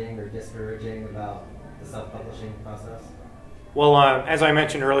encouraging or discouraging about the self-publishing process? Well, as I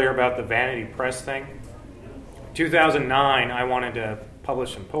mentioned earlier about the Vanity Press thing, 2009, I wanted to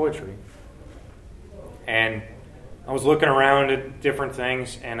publish some poetry. And I was looking around at different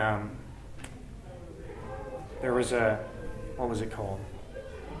things, and there was what was it called?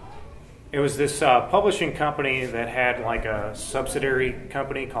 It was this publishing company that had like a subsidiary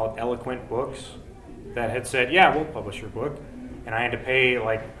company called Eloquent Books that had said, yeah, we'll publish your book. And I had to pay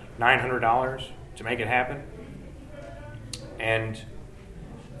like $900 to make it happen. And,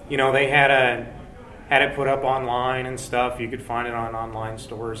 they had it put up online and stuff. You could find it on online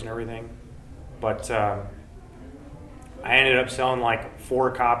stores and everything. But I ended up selling like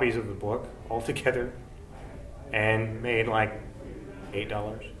 4 copies of the book altogether and made like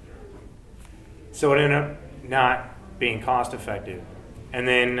 $8. So it ended up not being cost effective. And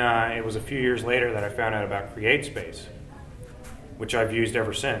then it was a few years later that I found out about CreateSpace, which I've used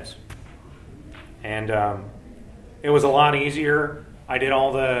ever since. And it was a lot easier. I did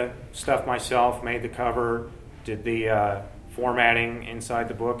all the stuff myself, made the cover, did the formatting inside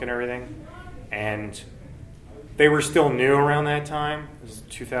the book and everything. And they were still new around that time. It was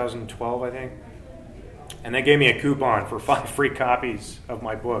 2012, I think. And they gave me a coupon for 5 free copies of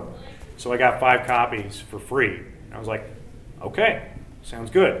my book. So I got 5 copies for free. And I was like, okay, sounds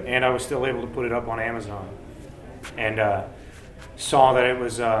good. And I was still able to put it up on Amazon. And saw that it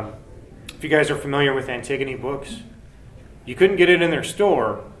was, if you guys are familiar with Antigone Books, you couldn't get it in their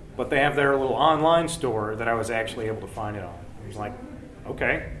store, but they have their little online store that I was actually able to find it on. I was like,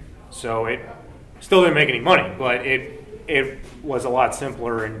 okay. So it still didn't make any money, but it it was a lot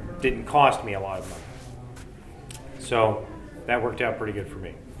simpler and didn't cost me a lot of money. So that worked out pretty good for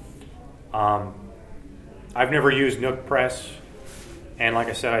me. I've never used Nook Press, and like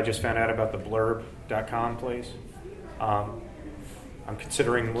I said, I just found out about the blurb.com place. I'm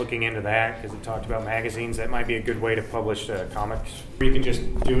considering looking into that because it talked about magazines. That might be a good way to publish comics. You can just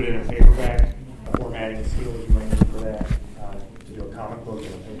do it in a paperback, formatting and skills you might need for that, to do a comic book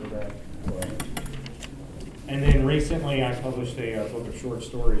in a paperback. And then recently I published a book of short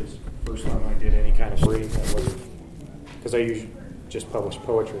stories. First time I did any kind of story, because I usually just publish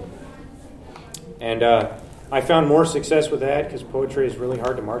poetry. And I found more success with that because poetry is really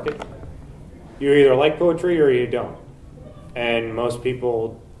hard to market. You either like poetry or you don't. And most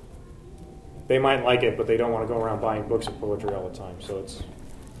people, they might like it, but they don't want to go around buying books of poetry all the time. So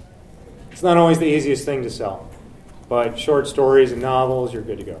it's not always the easiest thing to sell. But short stories and novels, you're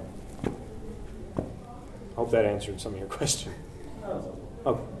good to go. Hope that answered some of your questions.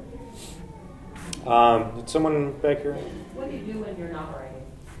 Okay. Did someone back here? What do you do when you're not writing?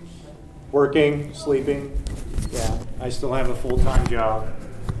 Working, sleeping. Yeah, I still have a full-time job.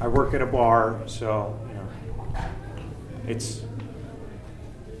 I work at a bar, so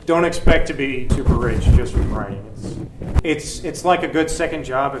don't expect to be super rich just from writing. It's like a good second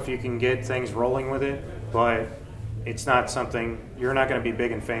job if you can get things rolling with it, but it's not something, you're not going to be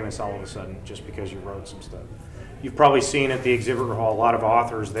big and famous all of a sudden just because you wrote some stuff. You've probably seen at the exhibit hall a lot of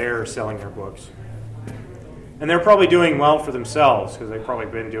authors there selling their books. And they're probably doing well for themselves because they've probably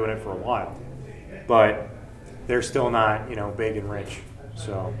been doing it for a while. But they're still not, big and rich.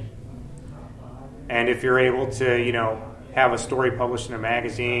 So, and if you're able to, have a story published in a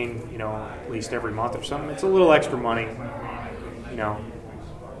magazine, at least every month or something, it's a little extra money.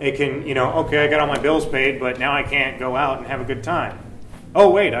 It can, okay, I got all my bills paid, but now I can't go out and have a good time.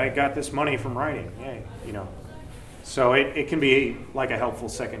 Oh, wait, I got this money from writing. Yay, So it can be like a helpful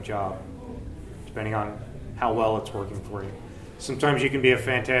second job, depending on how well it's working for you. Sometimes you can be a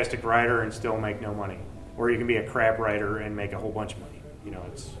fantastic writer and still make no money. Or you can be a crap writer and make a whole bunch of money.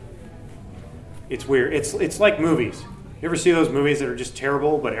 It's weird. It's like movies. You ever see those movies that are just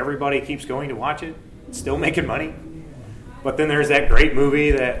terrible, but everybody keeps going to watch it, still making money? But then there's that great movie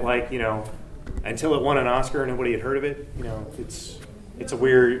that, until it won an Oscar, nobody had heard of it. It's a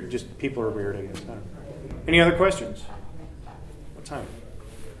weird, just people are weird, I guess. I don't know. Any other questions? What time?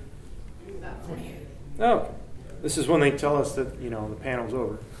 Oh, this is when they tell us that, the panel's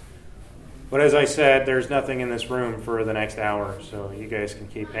over. But as I said, there's nothing in this room for the next hour, so you guys can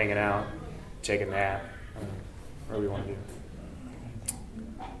keep hanging out, take a nap, whatever you want to do.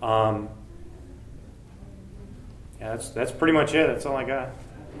 Yeah, that's pretty much it. That's all I got.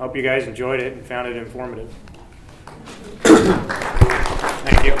 Hope you guys enjoyed it and found it informative.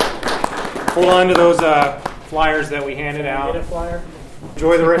 Thank you. Hold on to those flyers that we handed out. Get a flyer.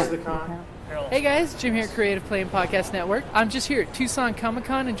 Enjoy the rest of the con. Hey guys, Jim here at Creative Playing Podcast Network. I'm just here at Tucson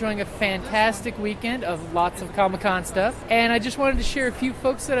Comic-Con enjoying a fantastic weekend of lots of Comic-Con stuff. And I just wanted to share a few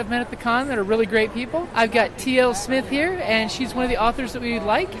folks that I've met at the con that are really great people. I've got T.L. Smith here, and she's one of the authors that we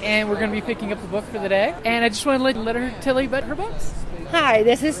like, and we're going to be picking up the book for the day. And I just want to let her tell you about her books. Hi,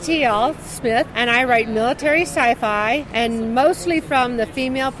 this is T.L. Smith, and I write military sci-fi, and mostly from the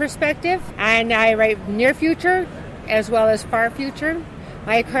female perspective. And I write near future as well as far future.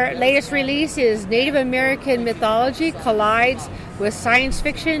 My latest release is Native American mythology collides with science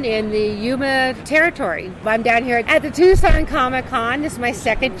fiction in the Yuma territory. I'm down here at the Tucson Comic-Con. This is my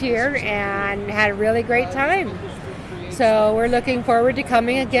second year and had a really great time. So we're looking forward to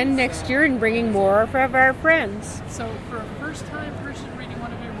coming again next year and bringing more of our friends. So for a first-time person reading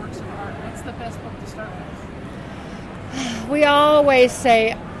one of your works of art, what's the best book to start with? We always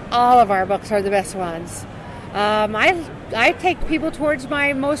say all of our books are the best ones. I take people towards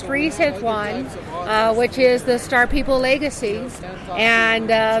my most recent one, which is the Star People Legacy, and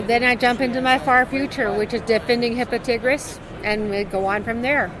then I jump into my far future, which is Defending Hippotigris, and we go on from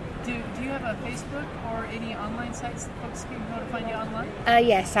there. Do you have a Facebook or any online sites that folks can go to find you online?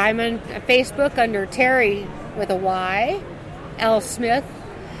 Yes, I'm on Facebook under Terry with a Y, L. Smith,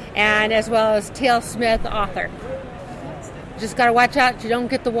 and as well as T.L. Smith, author. Just got to watch out you don't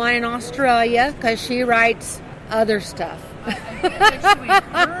get the one in Australia, because she writes other stuff. I've actually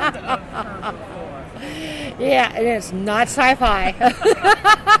heard of her before. Yeah, and it's not sci-fi.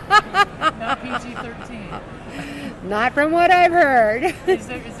 Not PG-13. Not from what I've heard. Is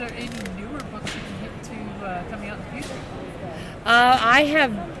there any newer books you can hit to coming out in the future? I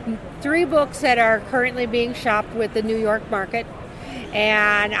have 3 books that are currently being shopped with the New York market,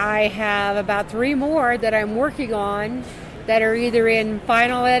 and I have about 3 more that I'm working on that are either in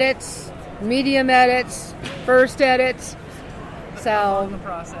final edits medium edits, first edits. So All in the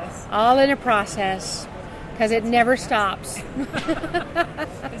process. all in a process, because it never stops.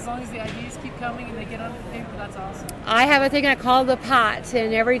 As long as the ideas keep coming and they get onto the paper, that's awesome. I have a thing I call the pot,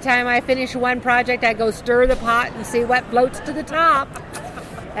 and every time I finish one project, I go stir the pot and see what floats to the top.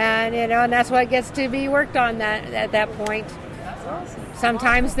 And and that's what gets to be worked on at that point. That's awesome.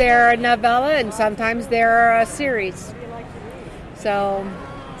 Sometimes they're a novella, and sometimes they're a series. So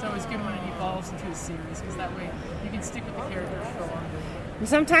It's always good when it evolves into a series, because that way you can stick with the characters for longer.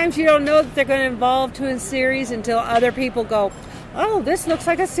 sometimes you don't know that they're going to evolve to a series until other people go, oh, this looks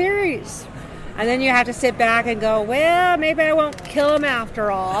like a series. And then you have to sit back and go, well, maybe I won't kill him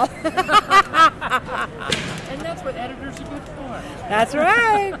after all. And that's what editors are good for. That's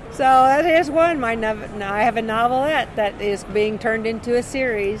right. So that is one. I have a novelette that is being turned into a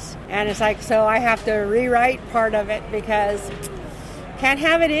series. And it's like, so I have to rewrite part of it because can't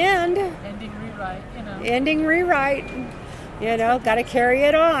have it end. Ending rewrite, Ending rewrite. Got to carry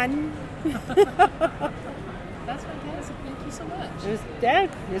it on. That's fantastic. Thank you so much.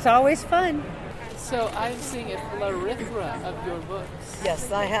 It's always fun. So I'm seeing a plethora of your books.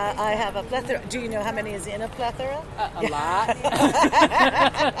 Yes, I have a plethora. Do you know how many is in a plethora? A lot.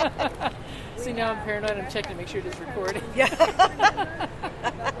 See, now I'm paranoid. I'm checking to make sure it is recording.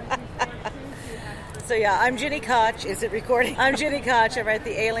 So I'm Ginny Koch. Is it recording? I'm Ginny Koch. I write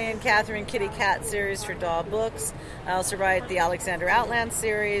the Alien Catherine Kitty Cat series for Daw Books. I also write the Alexander Outland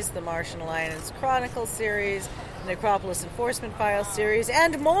series, the Martian Alliance Chronicles series, the Necropolis Enforcement Files series,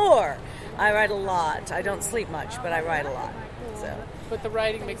 and more. I write a lot. I don't sleep much, but I write a lot. So. But the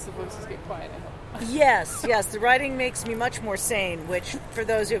writing makes the voices get quiet. Yes. The writing makes me much more sane, which, for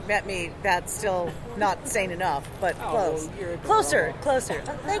those who have met me, that's still not sane enough, but close. Closer.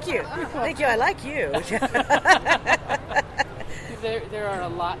 Thank you. I like you. There are a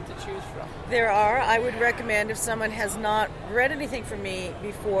lot to choose from. There are. I would recommend if someone has not read anything from me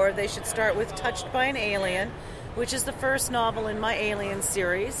before, they should start with Touched by an Alien, which is the first novel in my Alien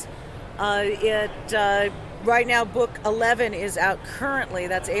series. Right now, book 11 is out currently.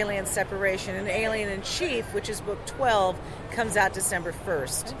 That's Alien Separation. And Alien in Chief, which is book 12, comes out December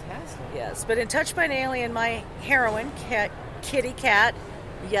 1st. Fantastic. Yes, but in Touched by an Alien, my heroine, Kitty Cat,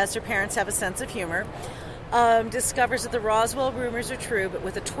 yes, her parents have a sense of humor, discovers that the Roswell rumors are true, but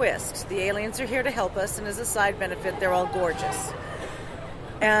with a twist. The aliens are here to help us, and as a side benefit, they're all gorgeous.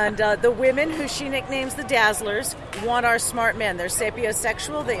 And the women, who she nicknames the Dazzlers, want our smart men. They're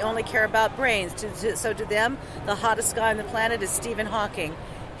sapiosexual. They only care about brains. So to them, the hottest guy on the planet is Stephen Hawking.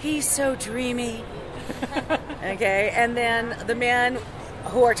 He's so dreamy. Okay? And then the men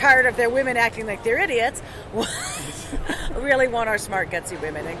who are tired of their women acting like they're idiots really want our smart, gutsy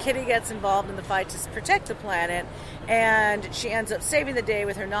women. And Kitty gets involved in the fight to protect the planet, and she ends up saving the day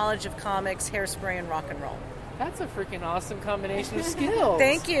with her knowledge of comics, hairspray, and rock and roll. That's a freaking awesome combination of skills.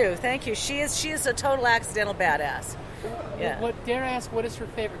 Thank you. She is a total accidental badass. Yeah. Dare I ask, what is her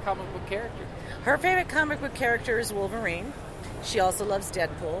favorite comic book character? Her favorite comic book character is Wolverine. She also loves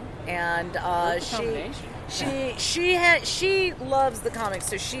Deadpool, and she loves the comics,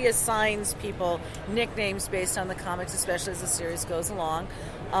 so she assigns people nicknames based on the comics, especially as the series goes along.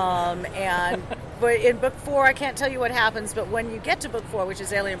 But in book 4, I can't tell you what happens, but when you get to book 4, which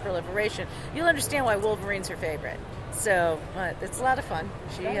is Alien Proliferation, you'll understand why Wolverine's her favorite. So it's a lot of fun.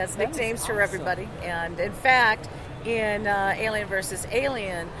 She has nicknames for everybody. And in fact, in Alien versus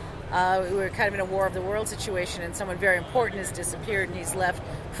Alien, we were kind of in a War of the World situation, and someone very important has disappeared, and he's left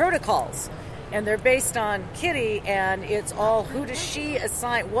protocols. And they're based on Kitty, and it's all who does she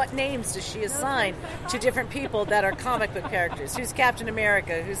assign, what names does she assign to different people that are comic book characters. Who's Captain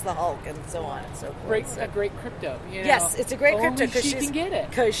America, who's the Hulk, and so on and so forth. A great crypto. Yes, it's a great crypto because she can get it.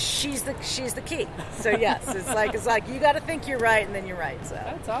 Because she's the key. So yes, it's like you got to think you're right, and then you're right. So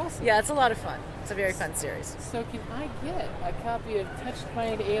that's awesome. Yeah, it's a lot of fun. It's a very fun series. So can I get a copy of Touched by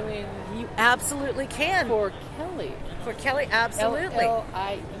an Alien? You absolutely can. For Kelly. Absolutely.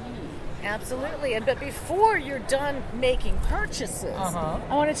 LLIE. Absolutely. But before you're done making purchases,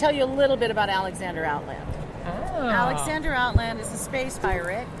 I want to tell you a little bit about Alexander Outland. Oh. Alexander Outland is a space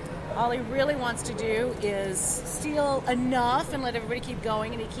pirate. All he really wants to do is steal enough and let everybody keep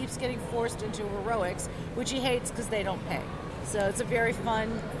going, and he keeps getting forced into heroics, which he hates because they don't pay. So it's a very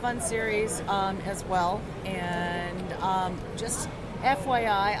fun series as well. And just FYI,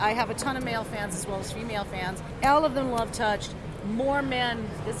 I have a ton of male fans as well as female fans. All of them love Touched. More men,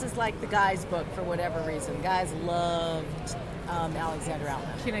 this is like the guys' book for whatever reason. Guys loved Alexander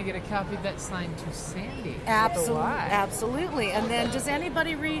Outland. Can I get a copy of that signed to Sandy? Absolutely. And then, does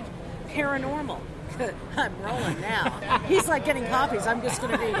anybody read paranormal? I'm rolling now. He's like getting copies. I'm just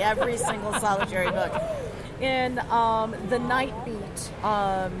going to read every single solitary book. In The Night Beat,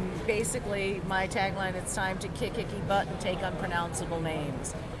 basically my tagline, it's time to kick icky butt and take unpronounceable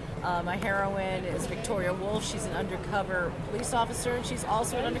names. My heroine is Victoria Wolf. She's an undercover police officer, and she's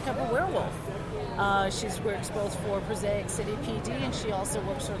also an undercover werewolf. She works both for Prosaic City PD, and she also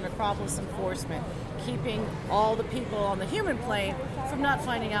works for Necropolis Enforcement, keeping all the people on the human plane from not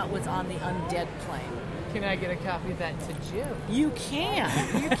finding out what's on the undead plane. Can I get a copy of that to Jim? You can.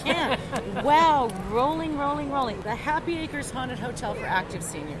 You can. Wow, rolling. The Happy Acres Haunted Hotel for Active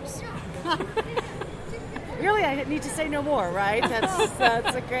Seniors. Really, I need to say no more, right?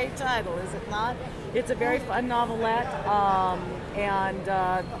 That's a great title, is it not? It's a very fun novelette, and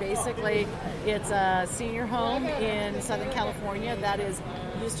basically it's a senior home in Southern California that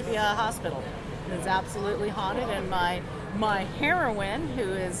used to be a hospital. It's absolutely haunted, and my heroine, who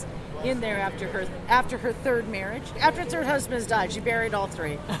is in there after her third marriage, after her third husband has died, she buried all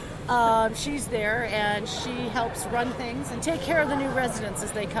three. She's there, and she helps run things and take care of the new residents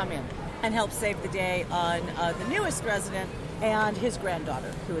as they come in, and help save the day on the newest resident and his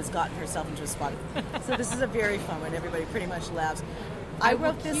granddaughter, who has gotten herself into a spot. So this is a very fun one. Everybody pretty much laughs. I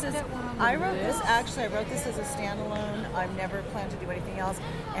wrote this as a standalone. I've never planned to do anything else,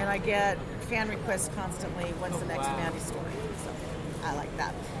 and I get fan requests constantly. When's the next Mandy story? So I like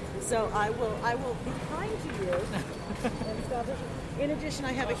that. So I will be kind to you. And stuff. In addition,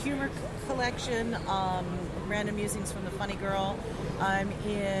 I have a humor collection, Random Musings from the Funny Girl. I'm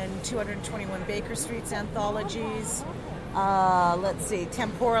in 221 Baker Street's anthologies. Let's see,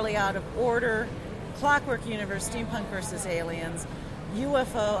 Temporally Out of Order, Clockwork Universe, Steampunk vs. Aliens,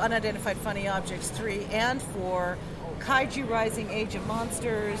 UFO, Unidentified Funny Objects 3 and 4, Kaiju Rising, Age of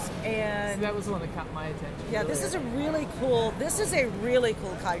Monsters, and... So that was the one that caught my attention. Yeah, this is a really cool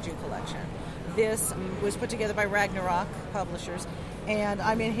kaiju collection. This was put together by Ragnarok Publishers, and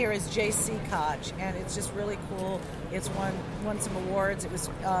I'm in here as J.C. Koch, and it's just really cool. It's won some awards. It was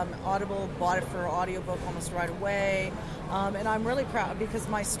Audible bought it for audiobook almost right away, and I'm really proud because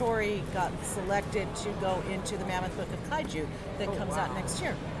my story got selected to go into the Mammoth Book of Kaiju that comes out next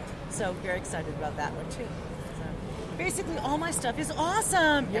year. So very excited about that one too. So basically, all my stuff is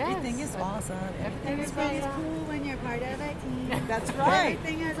awesome. Yes. Everything is awesome. Everything is cool when you're part of a team. That's right.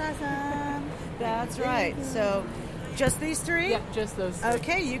 Everything is awesome. That's right. So, just these three? Yeah, just those three.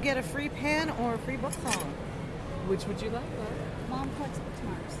 Okay, you get a free pen or a free book phone. Which would you like? Mom collects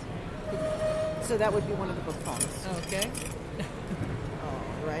bookmarks. So that would be one of the book phones. Okay.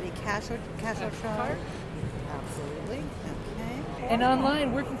 Alrighty, cash or card? Absolutely. Okay. And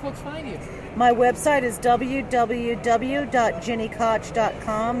online, where can folks find you? My website is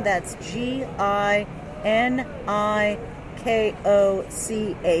www.ginnykoch.com. That's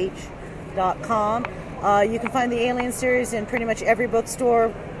GINIKOCH.com. You can find the Alien series in pretty much every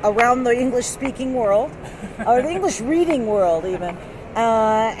bookstore around the English-speaking world, or the English-reading world even.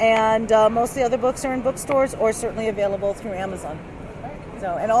 And most of the other books are in bookstores or certainly available through Amazon.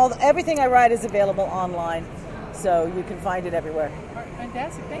 So, and everything I write is available online, so you can find it everywhere. All right,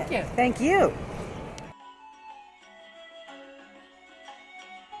 fantastic. Thank you. Thank you.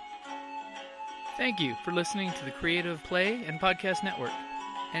 Thank you for listening to the Creative Play and Podcast Network.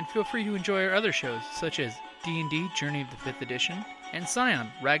 And feel free to enjoy our other shows, such as D&D Journey of the 5th Edition, and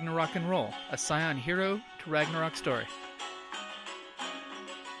Scion Ragnarok and Roll, a Scion hero to Ragnarok story.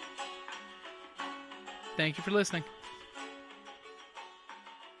 Thank you for listening.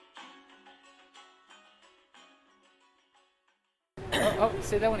 Oh,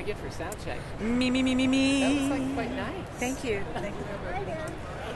 say that one again for sound check. Me. That was like quite nice. Thank you. Thank you.